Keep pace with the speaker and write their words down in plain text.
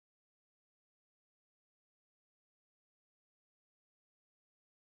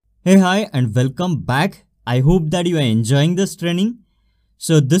Hey, hi, and welcome back. I hope that you are enjoying this training.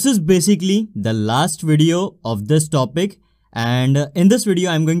 So this is basically the last video of this topic, and in this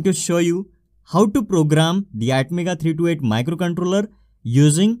video I'm going to show you how to program the Atmega328 microcontroller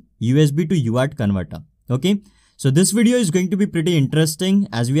using USB to UART converter. Okay, so this video is going to be pretty interesting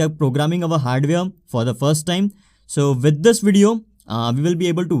as we are programming our hardware for the first time. So with this video, we will be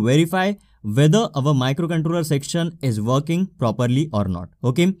able to verify whether our microcontroller section is working properly or not.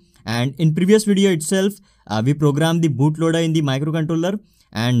 Okay. And in previous video itself, we programmed the bootloader in the microcontroller,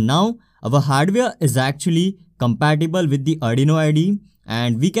 and now our hardware is actually compatible with the Arduino IDE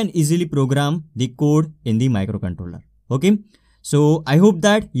and we can easily program the code in the microcontroller. Okay, so I hope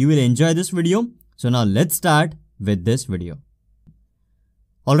that you will enjoy this video. So now let's start with this video.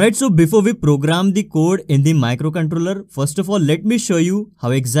 Alright, so before we program the code in the microcontroller, first of all, let me show you how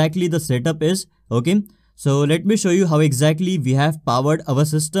exactly the setup is. Okay. So let me show you how exactly we have powered our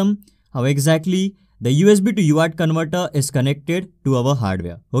system, how exactly the USB to UART converter is connected to our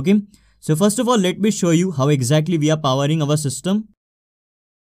hardware. Okay. So first of all, let me show you how exactly we are powering our system.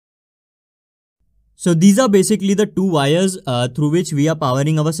 So these are basically the two wires through which we are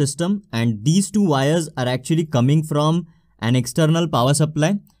powering our system, and these two wires are actually coming from an external power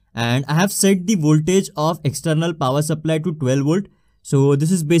supply, and I have set the voltage of external power supply to 12 volt. So this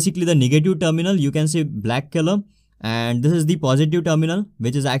is basically the negative terminal, you can say black color, and this is the positive terminal,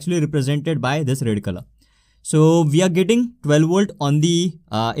 which is actually represented by this red color. So we are getting 12 volt on the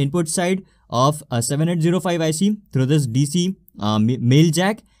input side of a 7805 IC through this DC male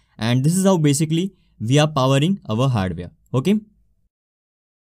jack, and this is how basically we are powering our hardware. Okay.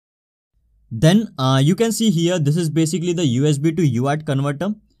 Then you can see here, this is basically the USB to UART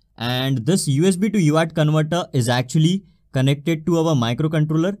converter, and this USB to UART converter is actually connected to our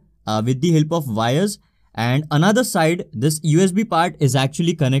microcontroller with the help of wires, and another side, this USB part is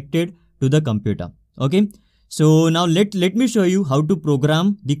actually connected to the computer. Okay, so now let me show you how to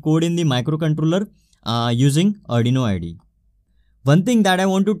program the code in the microcontroller using Arduino IDE. One thing that I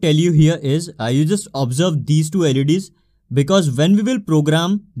want to tell you here is you just observe these two LEDs, because when we will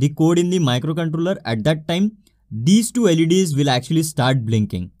program the code in the microcontroller, at that time these two LEDs will actually start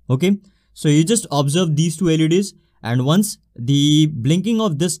blinking. Okay, so you just observe these two LEDs, and once the blinking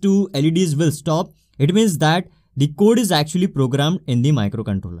of these two LEDs will stop, it means that the code is actually programmed in the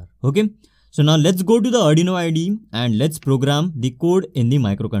microcontroller. Okay, so now let's go to the Arduino IDE and let's program the code in the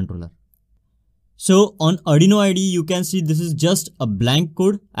microcontroller. So on Arduino IDE, you can see this is just a blank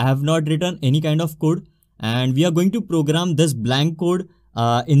code. I have not written any kind of code, and we are going to program this blank code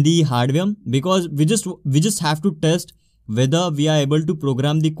in the hardware, because we just have to test whether we are able to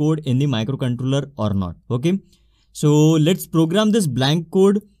program the code in the microcontroller or not. Okay, so let's program this blank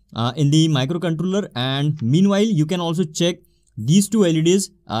code in the microcontroller, and meanwhile you can also check these two LEDs.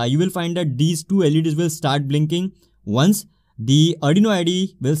 You will find that these two LEDs will start blinking once the Arduino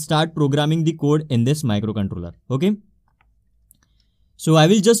IDE will start programming the code in this microcontroller. Okay, so I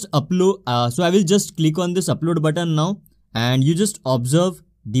will just upload. I will just click on this upload button now, and you just observe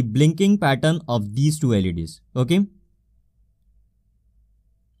the blinking pattern of these two LEDs. Okay.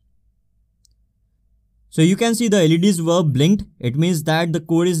 So you can see the LEDs were blinked. It means that the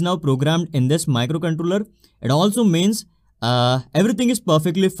code is now programmed in this microcontroller. It also means everything is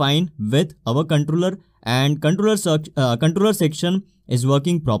perfectly fine with our controller, and controller section is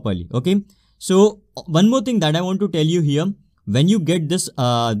working properly. Okay. So one more thing that I want to tell you here, when you get this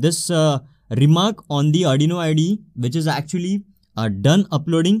remark on the Arduino IDE, which is actually done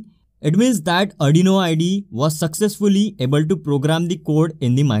uploading, it means that Arduino IDE was successfully able to program the code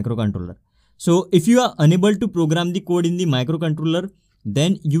in the microcontroller. So if you are unable to program the code in the microcontroller,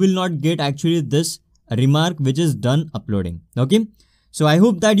 then you will not get actually this remark which is done uploading. Okay. So I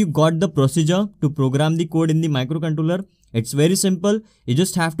hope that you got the procedure to program the code in the microcontroller. It's very simple. You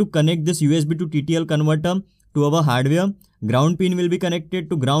just have to connect this USB to TTL converter to our hardware. Ground pin will be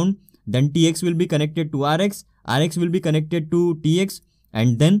connected to ground. Then TX will be connected to RX. RX will be connected to TX.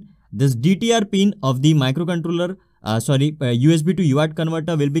 And then this DTR pin of the microcontroller, USB to UART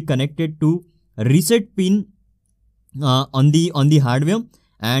converter will be connected to reset pin on the hardware,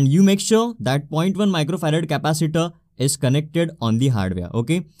 and you make sure that 0.1 microfarad capacitor is connected on the hardware.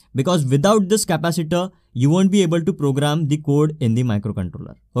 Okay, because without this capacitor you won't be able to program the code in the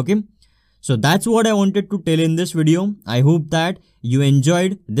microcontroller. Okay, so that's what I wanted to tell in this video. I hope that you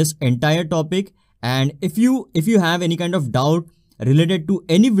enjoyed this entire topic, and if you have any kind of doubt related to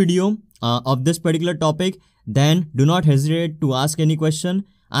any video of this particular topic, then do not hesitate to ask any question.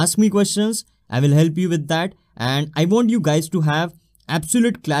 Ask me questions, I will help you with that, and I want you guys to have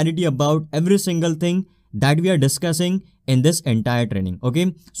absolute clarity about every single thing that we are discussing in this entire training.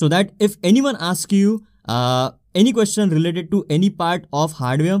 Okay, so that if anyone asks you any question related to any part of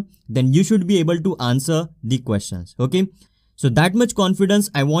hardware, then you should be able to answer the questions. Okay, so that much confidence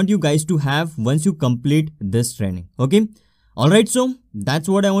I want you guys to have once you complete this training. Okay, alright, so that's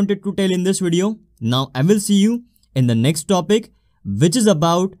what I wanted to tell in this video. Now I will see you in the next topic, which is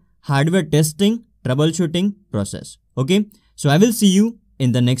about hardware testing, troubleshooting process. Okay, so I will see you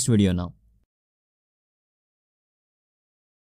in the next video now.